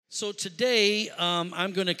So today,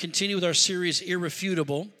 I'm going to continue with our series,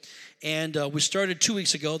 Irrefutable. And we started 2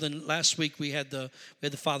 weeks ago. Then last week we had the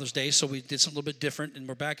Father's Day, so we did something a little bit different, and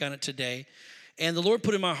we're back on it today. And the Lord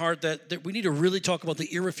put in my heart that we need to really talk about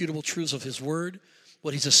the irrefutable truths of His Word,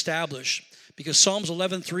 what He's established. Because Psalms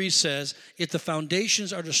 11:3 says, if the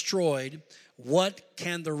foundations are destroyed, what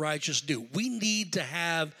can the righteous do? We need to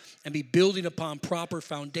have and be building upon proper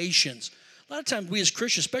foundations. A lot of times we as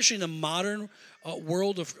Christians, especially in the modern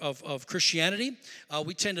world of Christianity,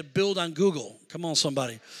 we tend to build on Google. Come on,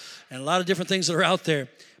 somebody. And a lot of different things that are out there.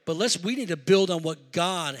 But we need to build on what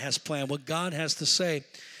God has planned, what God has to say.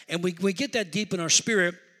 And we get that deep in our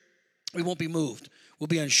spirit, we won't be moved. We'll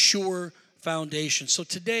be on sure foundation. So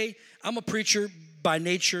today, I'm a preacher by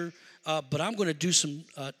nature, but I'm going to do some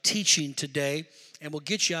teaching today. And we'll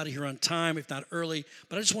get you out of here on time, if not early.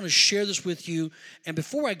 But I just want to share this with you. And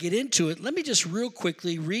before I get into it, let me just real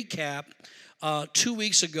quickly recap 2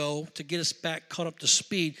 weeks ago to get us back caught up to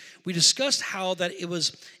speed. We discussed how that it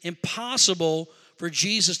was impossible for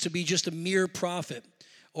Jesus to be just a mere prophet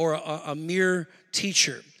or a mere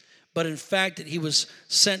teacher. But in fact, that He was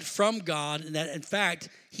sent from God, and that in fact,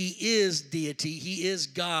 He is deity. He is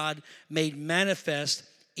God made manifest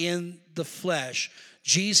in the flesh.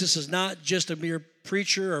 Jesus is not just a mere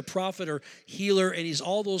preacher or prophet or healer, and He's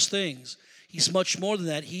all those things. He's much more than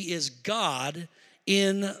that. He is God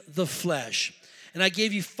in the flesh. And I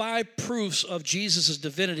gave you 5 proofs of Jesus'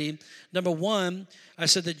 divinity. Number 1, I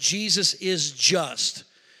said that Jesus is just.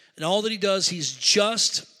 And all that He does, He's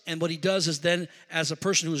just. And what He does is then, as a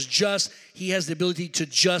person who is just, He has the ability to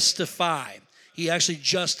justify. He actually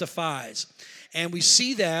justifies. And we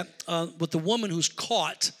see that with the woman who's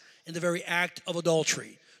caught in the very act of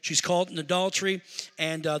adultery. She's caught in adultery,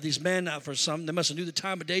 and these men, for some, they must have knew the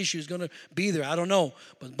time of day she was going to be there. I don't know,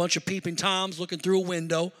 but a bunch of peeping Toms looking through a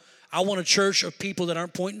window. I want a church of people that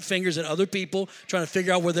aren't pointing fingers at other people, trying to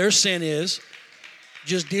figure out where their sin is.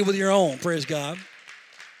 Just deal with your own, praise God.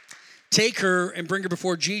 Take her and bring her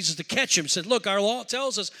before Jesus to catch him. Said, look, our law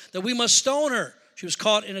tells us that we must stone her. She was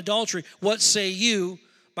caught in adultery. What say you?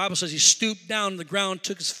 Bible says he stooped down on the ground,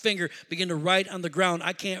 took his finger, began to write on the ground.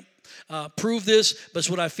 I can't prove this, but it's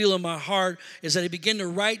what I feel in my heart, is that he began to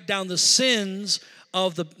write down the sins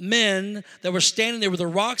of the men that were standing there with the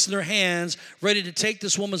rocks in their hands, ready to take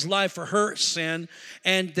this woman's life for her sin.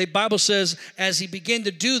 And the Bible says, as he began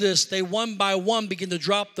to do this, they one by one began to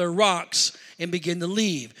drop their rocks and begin to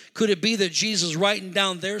leave. Could it be that Jesus writing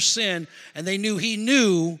down their sin, and they knew He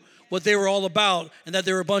knew what they were all about, and that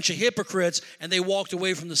they were a bunch of hypocrites, and they walked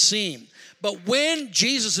away from the scene? But when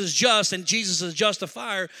Jesus is just, and Jesus is a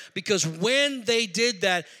justifier, because when they did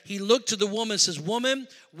that, He looked to the woman and says, woman,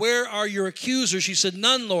 where are your accusers? She said,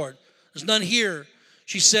 none, Lord. There's none here.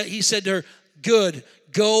 He said to her, good,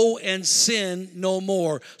 go and sin no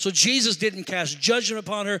more. So Jesus didn't cast judgment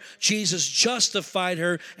upon her. Jesus justified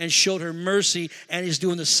her and showed her mercy, and He's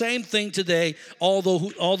doing the same thing today, all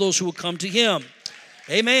those who will come to Him.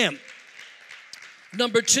 Amen.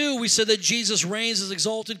 Number 2, we said that Jesus reigns as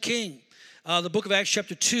exalted King. The book of Acts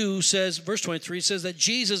chapter 2 says, verse 23, says that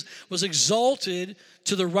Jesus was exalted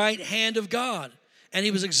to the right hand of God. And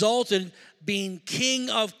He was exalted being King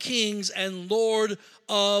of kings and Lord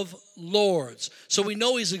of lords. So we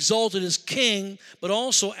know He's exalted as King, but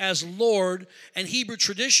also as Lord. And Hebrew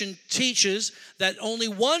tradition teaches that only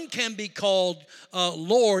one can be called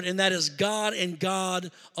Lord, and that is God and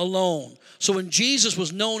God alone. So when Jesus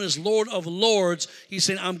was known as Lord of lords, He's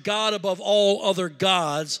saying, I'm God above all other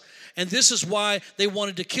gods. And this is why they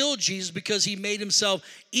wanted to kill Jesus, because He made Himself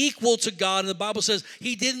equal to God. And the Bible says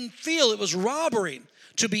He didn't feel it was robbery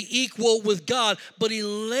to be equal with God, but He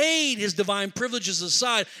laid His divine privileges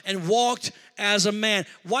aside and walked as a man.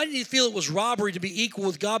 Why did He feel it was robbery to be equal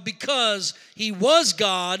with God? Because He was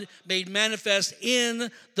God made manifest in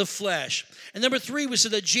the flesh. And number 3, we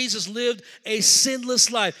said that Jesus lived a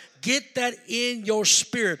sinless life. Get that in your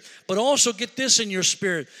spirit, but also get this in your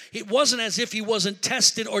spirit. It wasn't as if He wasn't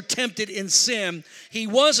tested or tempted in sin. He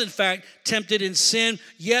was, in fact, tempted in sin,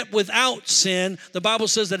 yet without sin. The Bible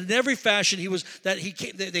says that in every fashion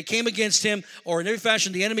they came against Him, or in every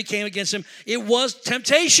fashion the enemy came against Him. It was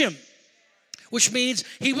temptation, which means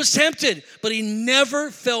He was tempted, but He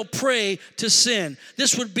never fell prey to sin.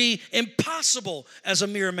 This would be impossible as a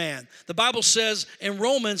mere man. The Bible says in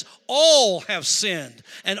Romans, all have sinned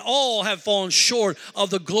and all have fallen short of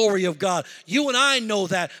the glory of God. You and I know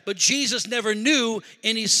that, but Jesus never knew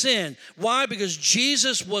any sin. Why? Because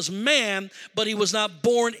Jesus was man, but He was not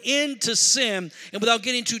born into sin. And without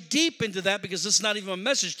getting too deep into that, because this is not even a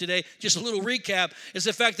message today, just a little recap, is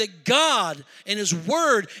the fact that God in His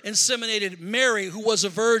Word inseminated Mary Mary, who was a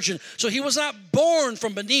virgin. So he was not born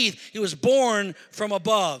from beneath. He was born from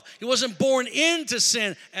above. He wasn't born into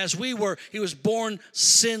sin as we were. He was born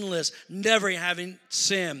sinless, never having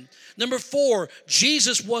sin. Number 4,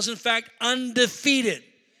 Jesus was in fact undefeated.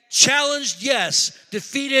 Challenged, yes.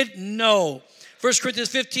 Defeated, no. 1 Corinthians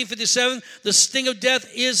 15:57, the sting of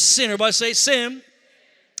death is sin. Everybody say sin.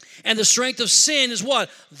 And the strength of sin is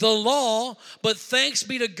what? The law. But thanks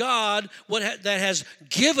be to God that has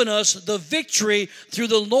given us the victory through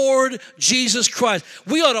the Lord Jesus Christ.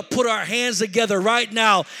 We ought to put our hands together right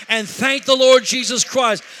now and thank the Lord Jesus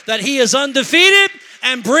Christ that he is undefeated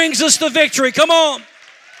and brings us the victory. Come on.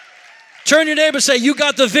 Turn your neighbor and say, you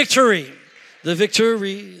got the victory. The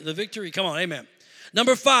victory, the victory. Come on, amen.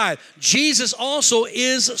 Number 5, Jesus also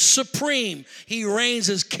is supreme. He reigns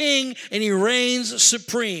as king and he reigns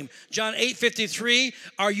supreme. John 8:53,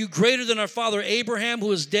 are you greater than our father Abraham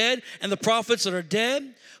who is dead and the prophets that are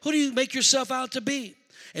dead? Who do you make yourself out to be?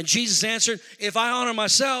 And Jesus answered, if I honor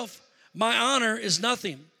myself, my honor is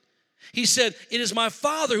nothing. He said, it is my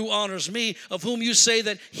Father who honors me, of whom you say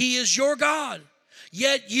that he is your God.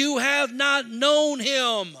 Yet you have not known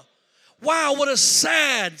him. Wow, what a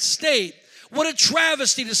sad state. What a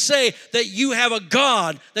travesty to say that you have a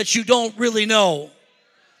God that you don't really know.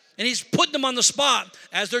 And he's putting them on the spot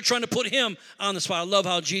as they're trying to put him on the spot. I love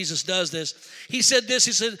how Jesus does this. He said this,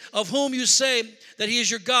 he said, of whom you say that he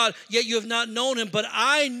is your God, yet you have not known him, but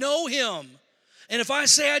I know him. And if I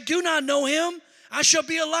say I do not know him, I shall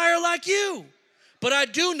be a liar like you. But I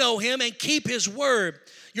do know him and keep his word.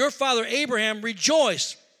 Your father Abraham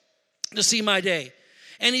rejoiced to see my day,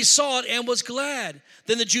 and he saw it and was glad.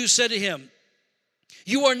 Then the Jews said to him,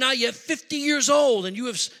 you are not yet 50 years old, and you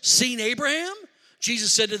have seen Abraham?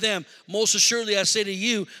 Jesus said to them, most assuredly I say to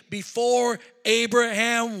you, before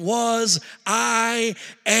Abraham was, I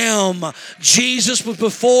am. Jesus was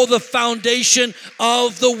before the foundation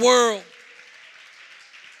of the world.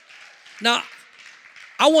 Now,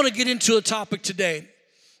 I want to get into a topic today.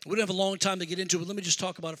 We don't have a long time to get into it, but let me just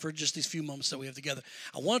talk about it for just these few moments that we have together.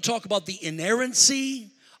 I want to talk about the inerrancy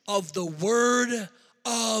of the Word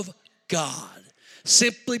of God.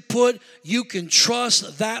 Simply put, you can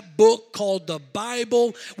trust that book called the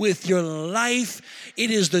Bible with your life.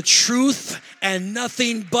 It is the truth and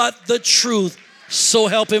nothing but the truth. So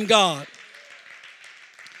help him God.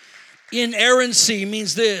 Inerrancy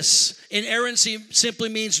means this. Inerrancy simply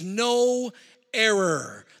means no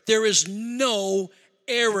error. There is no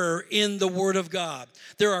error in the Word of God.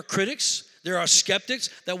 There are critics, there are skeptics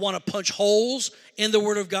that want to punch holes in the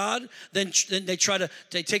Word of God. Then they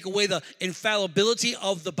take away the infallibility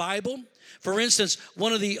of the Bible. For instance,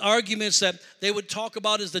 one of the arguments that they would talk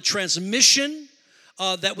about is the transmission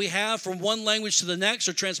that we have from one language to the next,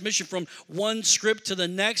 or transmission from one script to the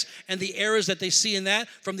next, and the errors that they see in that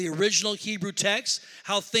from the original Hebrew text,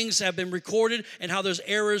 how things have been recorded and how there's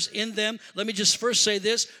errors in them. Let me just first say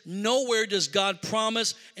this. Nowhere does God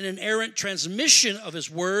promise an inerrant transmission of his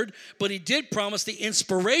word, but he did promise the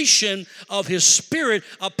inspiration of his Spirit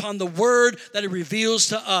upon the word that he reveals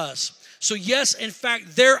to us. So yes, in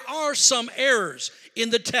fact, there are some errors in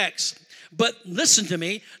the text. But listen to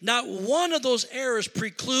me, not one of those errors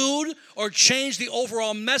preclude or change the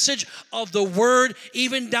overall message of the word,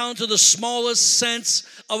 even down to the smallest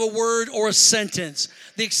sense of a word or a sentence.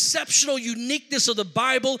 The exceptional uniqueness of the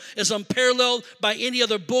Bible is unparalleled by any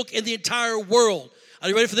other book in the entire world. Are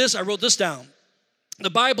you ready for this? I wrote this down. The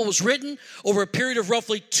Bible was written over a period of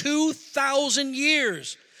roughly 2,000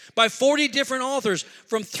 years by 40 different authors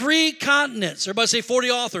from 3 continents. Everybody say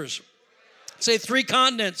 40 authors. Say 3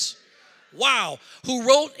 continents. Wow, who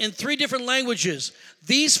wrote in 3 different languages.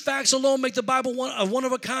 These facts alone make the Bible one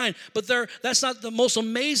of a kind, but that's not the most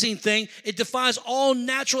amazing thing. It defies all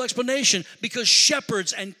natural explanation because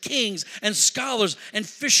shepherds and kings and scholars and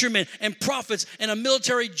fishermen and prophets and a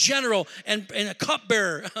military general and a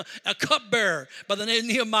cupbearer by the name of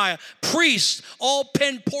Nehemiah, priests, all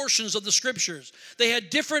penned portions of the scriptures. They had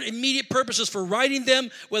different immediate purposes for writing them,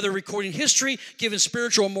 whether recording history, giving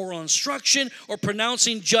spiritual or moral instruction, or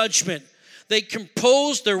pronouncing judgment. They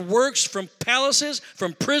composed their works from palaces,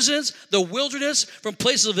 from prisons, the wilderness, from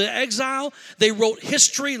places of exile. They wrote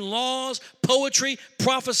history, laws, poetry,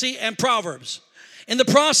 prophecy, and proverbs. In the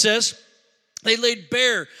process, they laid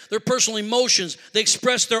bare their personal emotions. They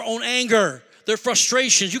expressed their own anger, their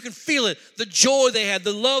frustrations. You can feel it. The joy they had,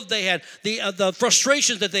 the love they had, the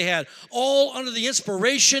frustrations that they had, all under the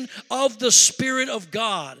inspiration of the Spirit of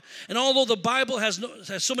God. And although the Bible has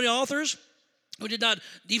so many authors who did not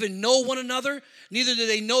even know one another, neither did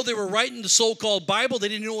they know they were writing the so-called Bible. They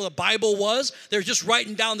didn't know what a Bible was. They were just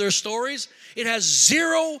writing down their stories. It has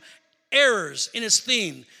 0 errors in its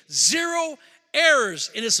theme. 0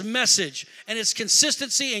 errors in its message, and its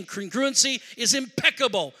consistency and congruency is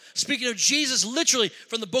impeccable. Speaking of Jesus, literally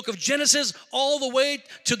from the book of Genesis all the way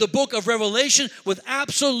to the book of Revelation with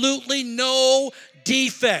absolutely no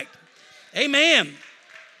defect. Amen.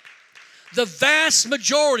 The vast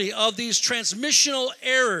majority of these transmissional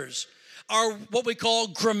errors are what we call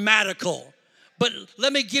grammatical. But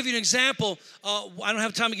let me give you an example. I don't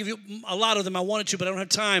have time to give you a lot of them. I wanted to, but I don't have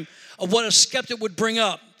time, of what a skeptic would bring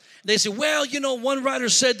up. They say, well, one writer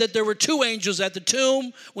said that there were 2 angels at the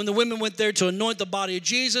tomb when the women went there to anoint the body of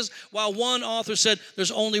Jesus, while one author said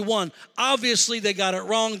there's only one. Obviously, they got it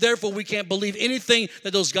wrong. Therefore, we can't believe anything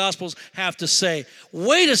that those gospels have to say.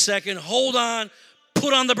 Wait a second. Hold on.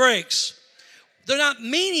 Put on the brakes. They're not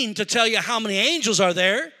meaning to tell you how many angels are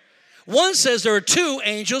there. One says there are 2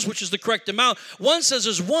 angels, which is the correct amount. One says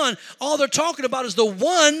there's 1. All they're talking about is the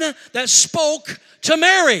one that spoke to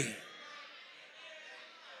Mary.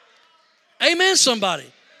 Amen,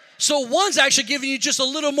 somebody. So one's actually giving you just a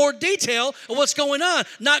little more detail of what's going on,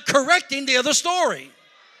 not correcting the other story.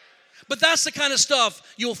 But that's the kind of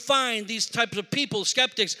stuff you'll find these types of people,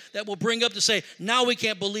 skeptics, that will bring up to say, now we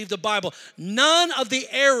can't believe the Bible. None of the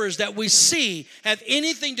errors that we see have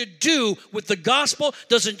anything to do with the gospel,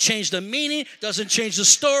 doesn't change the meaning, doesn't change the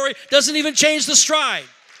story, doesn't even change the stride.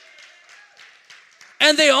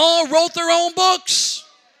 And they all wrote their own books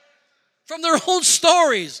from their own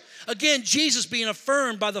stories. Again, Jesus being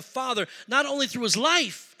affirmed by the Father, not only through his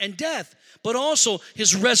life and death, but also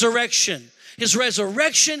his resurrection. His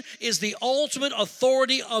resurrection is the ultimate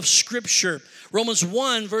authority of Scripture. Romans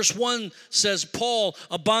 1, verse 1 says, Paul,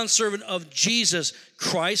 a bondservant of Jesus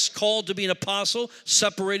Christ, called to be an apostle,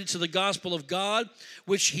 separated to the gospel of God,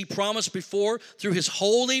 which he promised before through his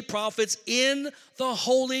holy prophets in the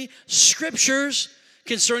Holy Scriptures,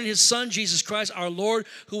 concerning his Son, Jesus Christ, our Lord,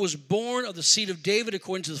 who was born of the seed of David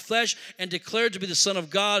according to the flesh, and declared to be the Son of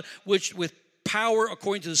God, which with power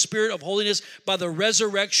according to the Spirit of holiness by the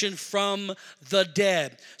resurrection from the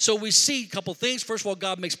dead. So we see a couple things. First of all,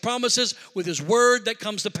 God makes promises with his word that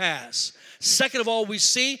comes to pass. Second of all, we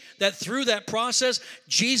see that through that process,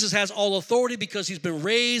 Jesus has all authority because he's been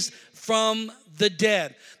raised from the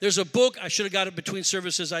dead. There's a book, I should have got it between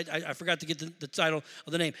services. I forgot to get the title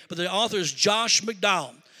of the name. But the author is Josh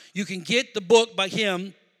McDowell. You can get the book by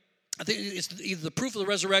him. I think it's either The Proof of the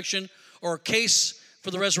Resurrection or A Case for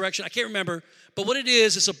the Resurrection. I can't remember. But what it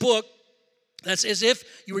is, it's a book that's as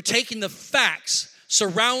if you were taking the facts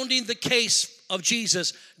surrounding the case of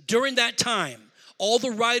Jesus during that time. All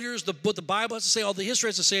the writers, what the Bible has to say, all the history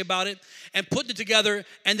has to say about it, and putting it together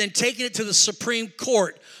and then taking it to the Supreme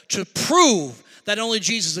Court to prove that not only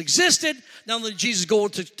Jesus existed, not only did Jesus go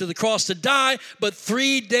to the cross to die, but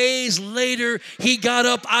 3 days later, he got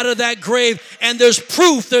up out of that grave, and there's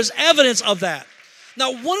proof, there's evidence of that.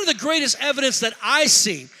 Now, one of the greatest evidence that I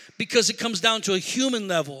see, because it comes down to a human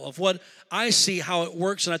level of what I see how it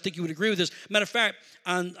works, and I think you would agree with this. Matter of fact,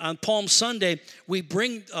 on Palm Sunday, we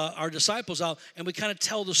bring our disciples out, and we kind of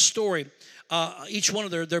tell the story, each one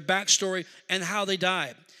of their backstory and how they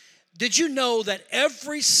died. Did you know that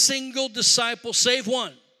every single disciple, save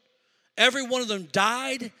one, every one of them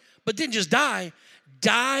died, but didn't just die,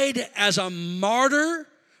 died as a martyr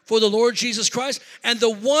for the Lord Jesus Christ? And the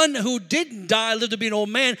one who didn't die, lived to be an old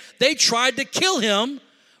man, they tried to kill him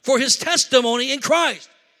for his testimony in Christ.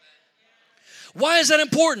 Why is that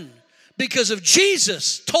important? Because if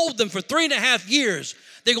Jesus told them for 3.5 years,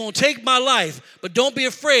 they're going to take my life, but don't be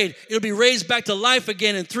afraid. It'll be raised back to life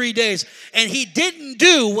again in 3 days. And he didn't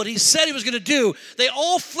do what he said he was going to do. They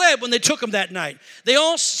all fled when they took him that night. They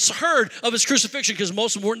all heard of his crucifixion because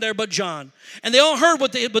most of them weren't there but John. And they all heard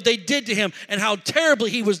what they did to him and how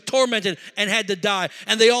terribly he was tormented and had to die.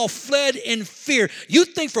 And they all fled in fear. You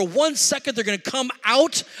think for 1 second they're going to come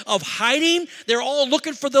out of hiding? They're all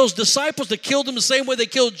looking for those disciples that killed him the same way they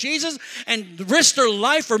killed Jesus and risked their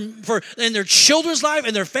life and their children's life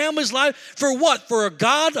and their family's life. For what? For a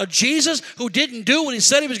God, a Jesus, who didn't do what he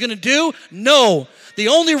said he was going to do? No. The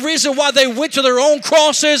only reason why they went to their own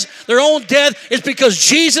crosses, their own death, is because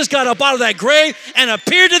Jesus got up out of that grave and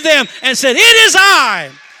appeared to them and said, "It is I.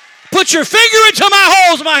 Put your finger into my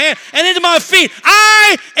holes, my hand, and into my feet.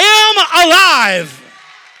 I am alive."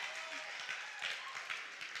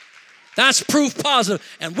 That's proof positive.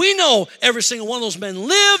 And we know every single one of those men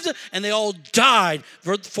lived and they all died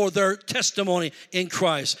for their testimony in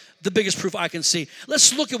Christ. The biggest proof I can see.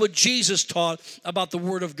 Let's look at what Jesus taught about the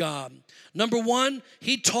Word of God. Number one,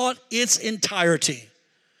 he taught its entirety.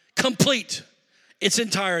 Complete. Its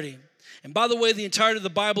entirety. And by the way, the entirety of the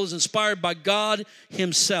Bible is inspired by God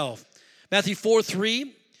himself. Matthew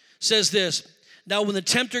 4:3 says this, Now, when the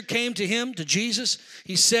tempter came to him, to Jesus,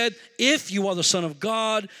 he said, if you are the Son of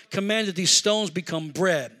God, command that these stones become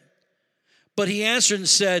bread. But he answered and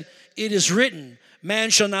said, it is written, man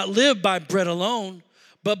shall not live by bread alone,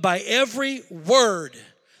 but by every word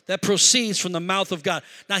that proceeds from the mouth of God.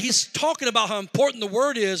 Now, he's talking about how important the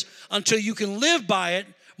word is until you can live by it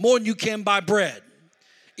more than you can by bread.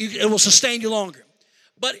 It will sustain you longer.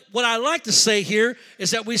 But what I like to say here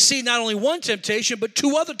is that we see not only one temptation, but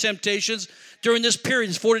two other temptations during this period,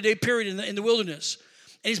 this 40-day period in the wilderness.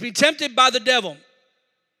 And he's been tempted by the devil.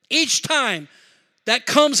 Each time that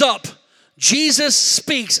comes up, Jesus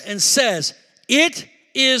speaks and says, it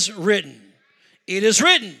is written. It is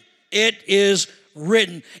written. It is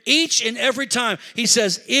written. Each and every time he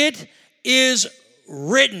says, it is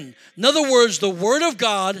written. In other words, the word of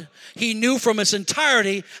God, he knew from its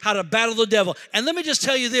entirety how to battle the devil. And let me just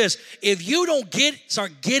tell you this, if you don't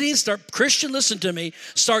Christian, listen to me,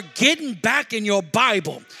 start getting back in your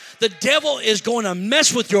Bible. The devil is going to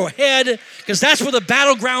mess with your head because that's where the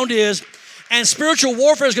battleground is. And spiritual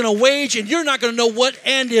warfare is going to wage, and you're not going to know what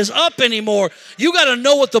end is up anymore. You got to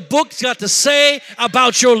know what the book's got to say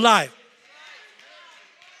about your life.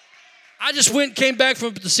 I just came back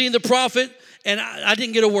from seeing the prophet, and I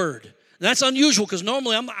didn't get a word. And that's unusual because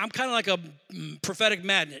normally I'm kind of like a prophetic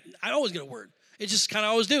magnet. I always get a word. It just kind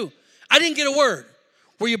of always do. I didn't get a word.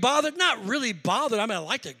 Were you bothered? Not really bothered. I mean, I'd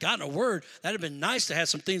like to have gotten a word. That would have been nice to have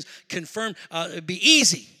some things confirmed. It'd be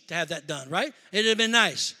easy to have that done, right? It'd have been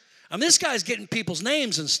nice. I mean, this guy's getting people's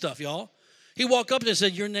names and stuff, y'all. He walked up and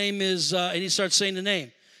said, your name is, and he starts saying the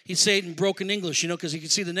name. He'd say it in broken English, because he could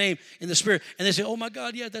see the name in the spirit. And they say, oh, my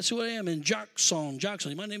God, yeah, that's who I am. And Jackson.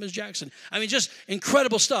 My name is Jackson. I mean, just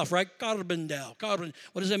incredible stuff, right? Carbondale.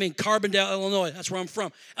 What does that mean? Carbondale, Illinois. That's where I'm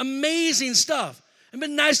from. Amazing stuff. It'd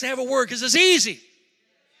been nice to have a word because it's easy.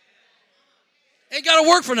 Ain't got to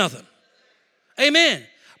work for nothing. Amen.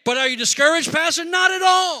 But are you discouraged, Pastor? Not at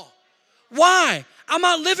all. Why? I'm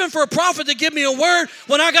not living for a prophet to give me a word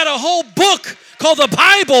when I got a whole book called the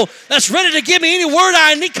Bible that's ready to give me any word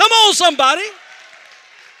I need. Come on, somebody.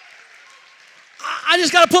 I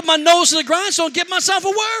just got to put my nose to the grindstone and get myself a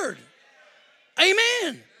word.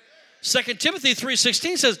 Amen. 2 Timothy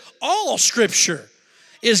 3:16 says, all scripture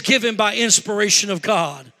is given by inspiration of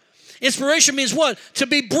God. Inspiration means what? To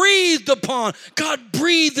be breathed upon. God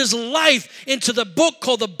breathed his life into the book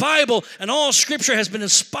called the Bible, and all scripture has been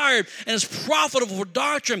inspired and is profitable for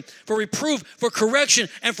doctrine, for reproof, for correction,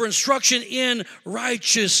 and for instruction in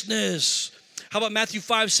righteousness. How about Matthew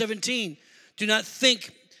 5:17? Do not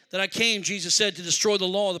think that I came, Jesus said, to destroy the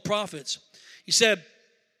law of the prophets. He said,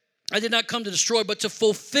 I did not come to destroy, but to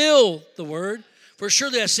fulfill the word. For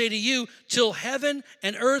surely I say to you, till heaven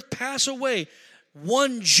and earth pass away,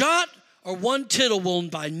 one jot or one tittle will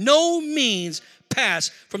by no means pass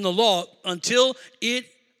from the law until it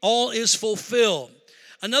all is fulfilled.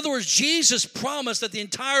 In other words, Jesus promised that the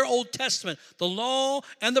entire Old Testament, the law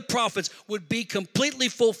and the prophets, would be completely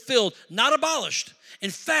fulfilled, not abolished.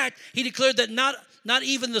 In fact, he declared that not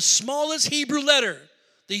even the smallest Hebrew letter,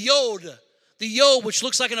 the yod, which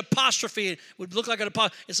looks like an apostrophe, would look like an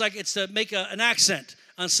apostrophe. It's to make an accent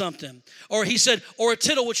on something. Or he said, or a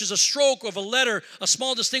tittle, which is a stroke of a letter, a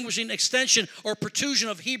small distinguishing extension or protrusion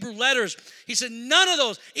of Hebrew letters. He said none of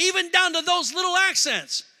those, even down to those little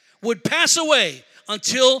accents, would pass away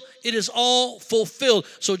until it is all fulfilled.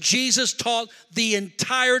 So Jesus taught the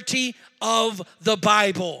entirety of the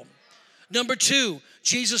Bible. Number 2,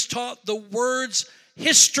 Jesus taught the word's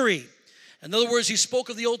history. In other words, he spoke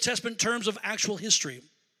of the Old Testament in terms of actual history.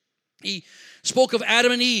 He spoke of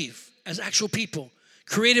Adam and Eve as actual people,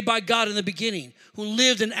 created by God in the beginning, who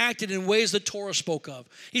lived and acted in ways the Torah spoke of.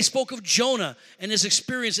 He spoke of Jonah and his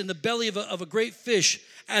experience in the belly of a great fish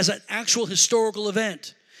as an actual historical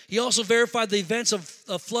event. He also verified the events of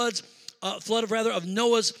flood of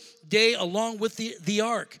Noah's day along with the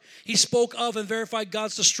ark. He spoke of and verified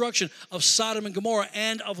God's destruction of Sodom and Gomorrah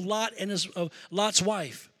and of Lot and of Lot's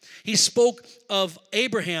wife. He spoke of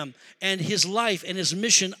Abraham and his life and his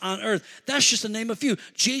mission on earth. That's just to name a few.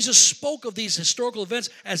 Jesus spoke of these historical events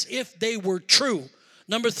as if they were true.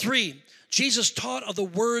 Number 3, Jesus taught of the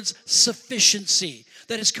word's sufficiency,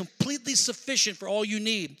 that is completely sufficient for all you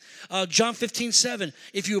need. John 15:7,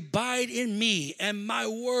 if you abide in me and my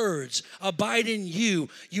words abide in you,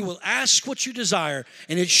 you will ask what you desire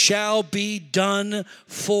and it shall be done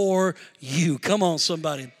for you. Come on,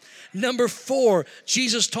 somebody. Number 4,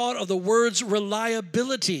 Jesus taught of the word's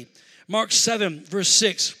reliability. Mark 7, verse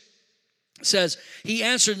 6 says, he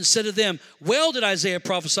answered and said to them, well did Isaiah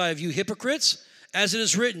prophesy of you hypocrites, as it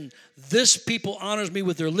is written, this people honors me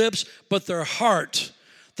with their lips, but their heart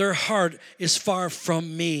their heart is far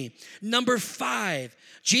from me. Number 5,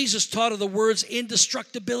 Jesus taught of the word's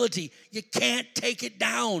indestructibility. You can't take it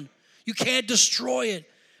down. You can't destroy it.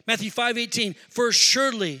 Matthew 5:18, for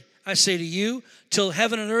surely I say to you, till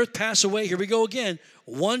heaven and earth pass away, here we go again,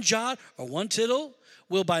 one jot or one tittle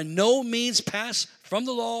will by no means pass from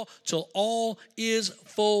the law till all is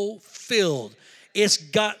fulfilled. It's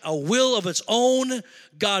got a will of its own.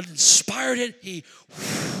 God inspired it.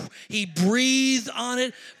 He breathed on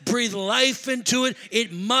it, breathed life into it.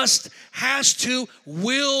 It has to,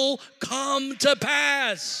 will come to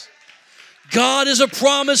pass. God is a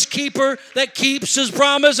promise keeper that keeps his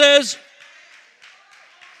promises.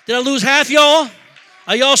 Did I lose half y'all?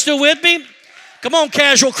 Are y'all still with me? Come on,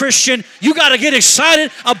 casual Christian. You got to get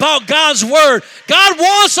excited about God's word. God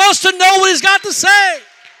wants us to know what he's got to say.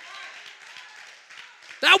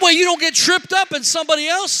 That way you don't get tripped up in somebody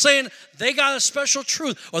else saying they got a special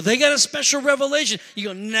truth or they got a special revelation. You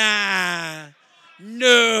go, nah,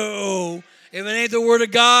 no. If it ain't the word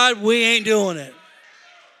of God, we ain't doing it.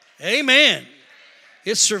 Amen.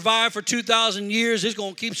 It's survived for 2,000 years. It's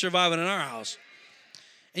going to keep surviving in our house.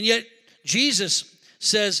 And yet Jesus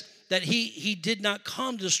says that he did not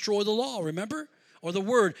come to destroy the law, remember? Or the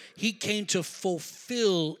word. He came to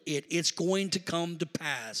fulfill it. It's going to come to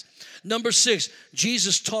pass. Number 6,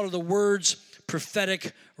 Jesus taught of the word's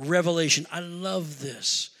prophetic revelation. I love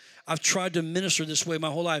this. I've tried to minister this way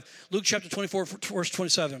my whole life. Luke chapter 24, verse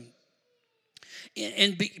 27.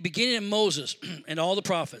 And beginning at Moses and all the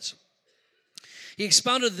prophets, he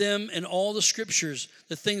expounded them in all the scriptures,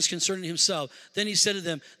 the things concerning himself. Then he said to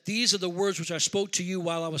them, these are the words which I spoke to you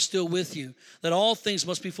while I was still with you, that all things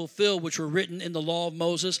must be fulfilled which were written in the law of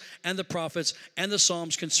Moses and the prophets and the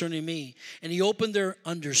Psalms concerning me. And he opened their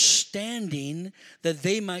understanding that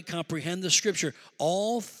they might comprehend the scripture.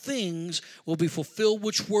 All things will be fulfilled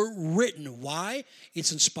which were written. Why?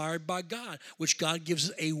 It's inspired by God, which God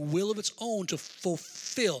gives a will of its own to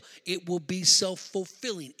fulfill. It will be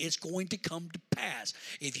self-fulfilling. It's going to come to pass.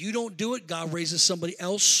 If you don't do it, God raises somebody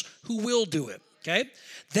else who will do it. Okay?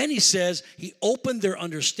 Then he says, he opened their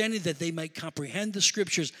understanding that they might comprehend the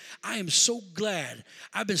scriptures. I am so glad.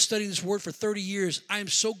 I've been studying this word for 30 years. I am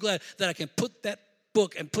so glad that I can put that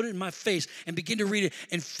book and put it in my face and begin to read it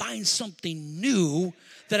and find something new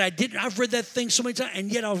that I didn't. I've read that thing so many times,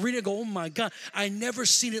 and yet I'll read it and go, oh my God, I never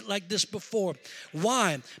seen it like this before.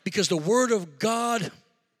 Why? Because the word of God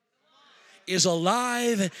is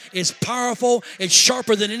alive, it's powerful, it's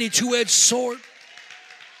sharper than any two-edged sword,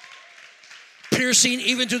 piercing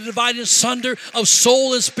even to the dividing asunder of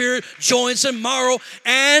soul and spirit, joints and marrow,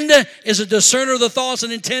 and is a discerner of the thoughts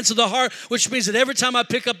and intents of the heart, which means that every time I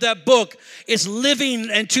pick up that book, it's living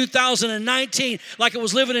in 2019 like it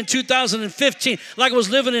was living in 2015, like it was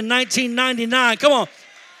living in 1999. Come on.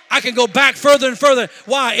 I can go back further and further.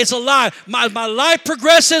 Why? It's alive. My life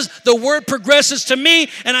progresses, the word progresses to me,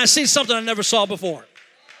 and I see something I never saw before.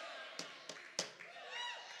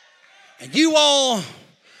 And you all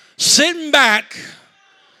sitting back,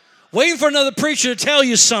 waiting for another preacher to tell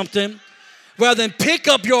you something, rather than pick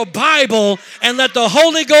up your Bible and let the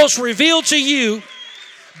Holy Ghost reveal to you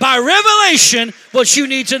by revelation what you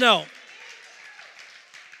need to know.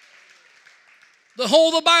 The whole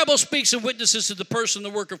of the Bible speaks and witnesses to the person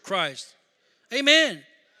and the work of Christ. Amen.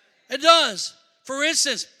 It does. For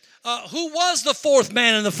instance, who was the fourth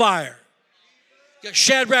man in the fire? You got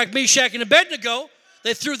Shadrach, Meshach, and Abednego.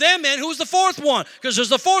 They threw them in. Who's the fourth one? Because there's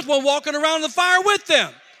the fourth one walking around in the fire with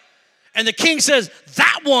them. And the king says,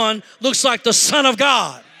 that one looks like the Son of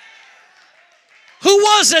God. Who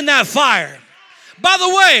was in that fire? By the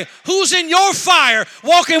way, who's in your fire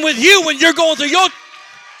walking with you when you're going through your...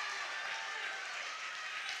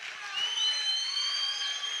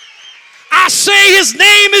 I say his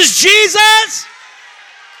name is Jesus.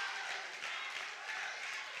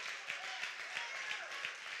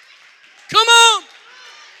 Come on.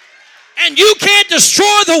 And you can't destroy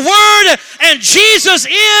the word, and Jesus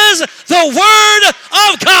is the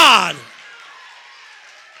word of God.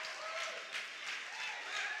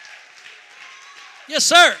 Yes,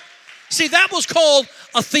 sir. See, that was called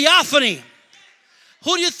a theophany.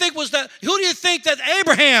 Who do you think was that? Who do you think that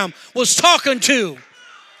Abraham was talking to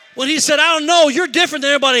when he said, I don't know, you're different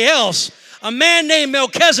than everybody else? A man named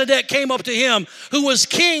Melchizedek came up to him, who was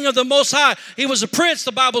king of the Most High. He was a prince,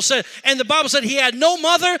 the Bible said. And the Bible said he had no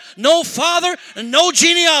mother, no father, and no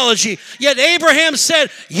genealogy. Yet Abraham said,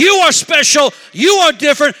 you are special, you are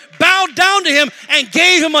different, bowed down to him and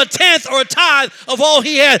gave him a tenth or a tithe of all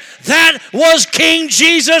he had. That was King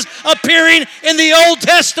Jesus appearing in the Old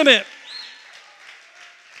Testament.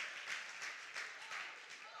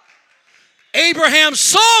 Abraham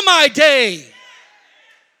saw my day.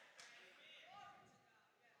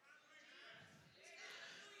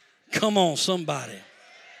 Come on, somebody.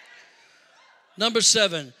 Number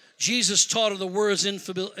 7, Jesus taught of the word's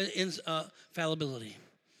infallibility.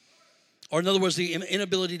 Or in other words, the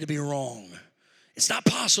inability to be wrong. It's not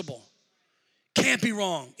possible. Can't be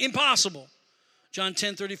wrong. Impossible. John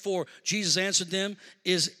 10:34, Jesus answered them,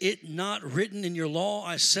 is it not written in your law?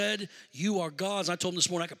 I said, you are gods. I told him this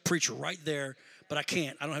morning I could preach right there, but I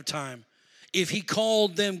can't. I don't have time. If he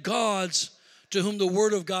called them gods to whom the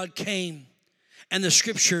word of God came, and the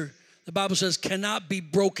scripture, the Bible says, cannot be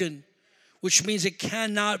broken, which means it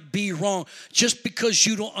cannot be wrong. Just because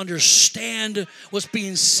you don't understand what's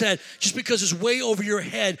being said, just because it's way over your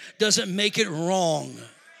head, doesn't make it wrong.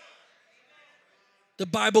 The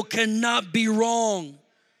Bible cannot be wrong.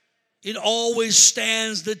 It always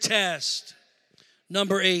stands the test.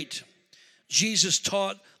 Number 8, Jesus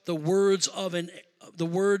taught the word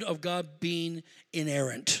of God being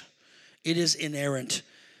inerrant. It is inerrant.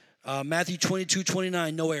 Matthew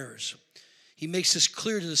 22:29, no errors. He makes this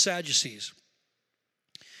clear to the Sadducees.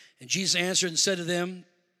 And Jesus answered and said to them,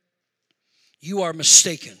 you are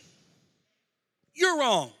mistaken. You're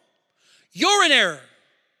wrong. You're in error,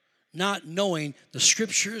 not knowing the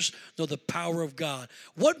scriptures nor the power of God.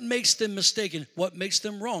 What makes them mistaken? What makes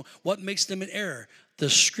them wrong? What makes them in error?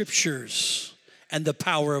 The scriptures and the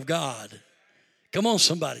power of God. Come on,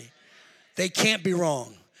 somebody. They can't be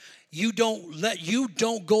wrong. You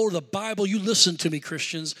don't go to the Bible. You listen to me,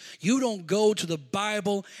 Christians. You don't go to the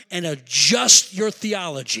Bible and adjust your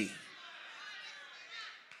theology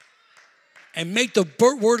and make the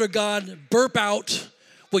word of God burp out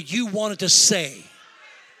what you wanted to say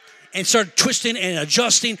and start twisting and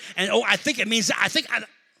adjusting. And I think it means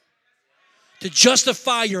to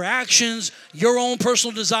justify your actions, your own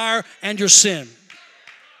personal desire, and your sin.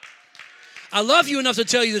 I love you enough to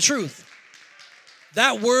tell you the truth.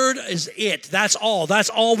 That word is it. That's all. That's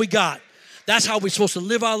all we got. That's how we're supposed to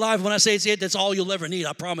live our life. When I say it's it, that's all you'll ever need.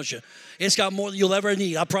 I promise you. It's got more than you'll ever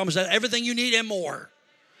need. I promise that. Everything you need and more.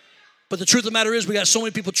 But the truth of the matter is we got so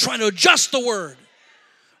many people trying to adjust the word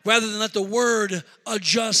rather than let the word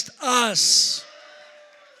adjust us.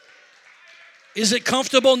 Is it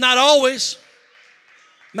comfortable? Not always.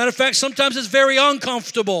 Matter of fact, sometimes it's very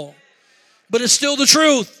uncomfortable. But it's still the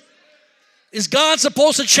truth. Is God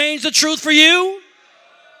supposed to change the truth for you?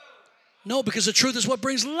 No, because the truth is what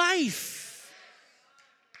brings life.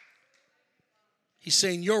 He's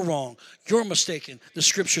saying you're wrong. You're mistaken. The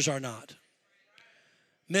scriptures are not.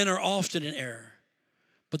 Men are often in error,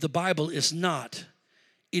 but the Bible is not.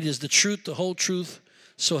 It is the truth, the whole truth,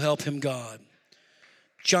 so help him God.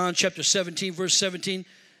 John chapter 17, verse 17,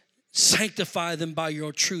 sanctify them by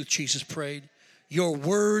your truth, Jesus prayed. Your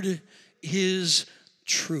word is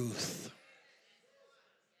truth.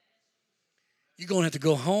 You're going to have to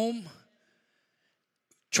go home,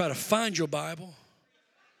 try to find your Bible,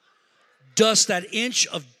 dust that inch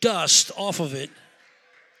of dust off of it,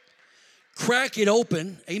 crack it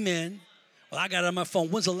open, amen. Well, I got it on my phone.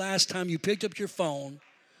 When's the last time you picked up your phone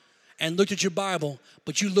and looked at your Bible,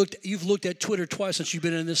 but you've looked at Twitter twice since you've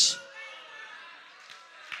been in this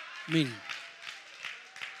meeting?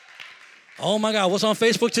 Oh my God, what's on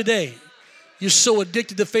Facebook today? You're so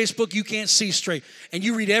addicted to Facebook you can't see straight. And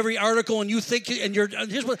you read every article and you think, and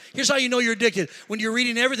here's how you know you're addicted. When you're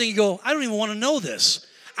reading everything, you go, I don't even want to know this.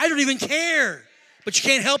 I don't even care. But you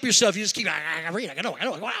can't help yourself. You just keep, I gotta read, I gotta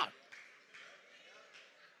know, go out.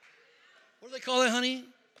 What do they call that, honey?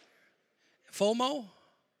 FOMO?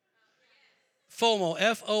 FOMO,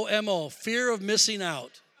 F-O-M-O, fear of missing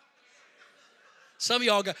out. Some of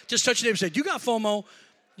y'all just touch your neighbor and say, do you got FOMO?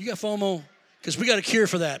 You got FOMO? Because we got a cure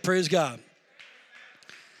for that, praise God.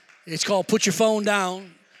 It's called put your phone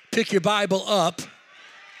down, pick your Bible up.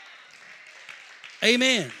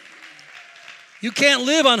 Amen. You can't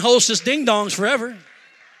live on Hostess ding-dongs forever.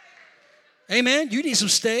 Amen. You need some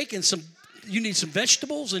steak and you need some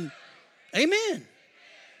vegetables and amen.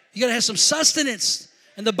 You got to have some sustenance.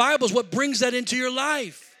 And the Bible is what brings that into your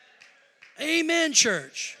life. Amen,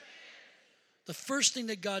 church. The first thing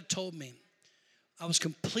that God told me, I was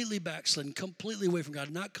completely backslidden, completely away from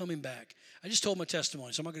God, not coming back. I just told my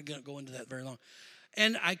testimony, so I'm not going to go into that very long.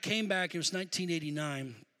 And I came back, it was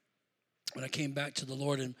 1989 when I came back to the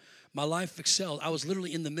Lord, and my life excelled. I was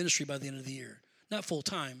literally in the ministry by the end of the year. Not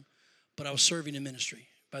full-time, but I was serving in ministry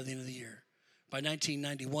by the end of the year. By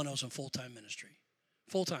 1991, I was in full-time ministry.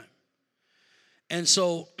 Full-time. And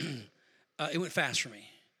so it went fast for me.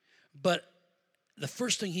 But the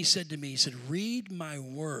first thing he said to me, he said, read my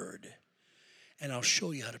word, and I'll show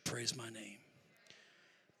you how to praise my name.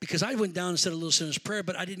 Because I went down and said a little sinner's prayer,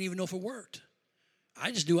 but I didn't even know if it worked.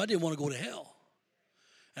 I just knew I didn't want to go to hell.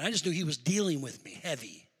 And I just knew he was dealing with me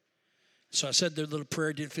heavy. So I said the little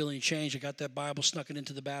prayer, didn't feel any change. I got that Bible, snuck it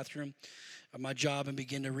into the bathroom of my job and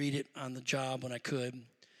began to read it on the job when I could.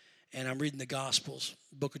 And I'm reading the Gospels,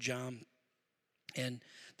 book of John. And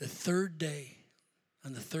on the third day,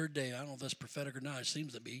 I don't know if that's prophetic or not, it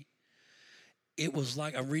seems to be. It was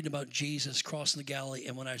like I'm reading about Jesus crossing the Galilee,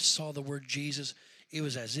 and when I saw the word Jesus, it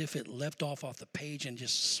was as if it leapt off the page and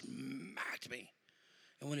just smacked me.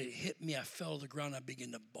 And when it hit me, I fell to the ground. I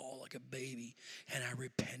began to bawl like a baby, and I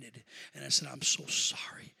repented. And I said, I'm so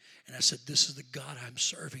sorry. And I said, this is the God I'm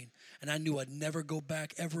serving. And I knew I'd never go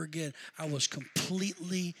back ever again. I was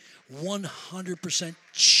completely 100%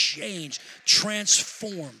 changed,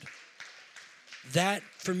 transformed. That,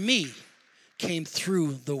 for me, came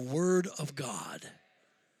through the Word of God.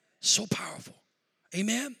 So powerful.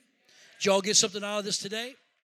 Amen? Did y'all get something out of this today?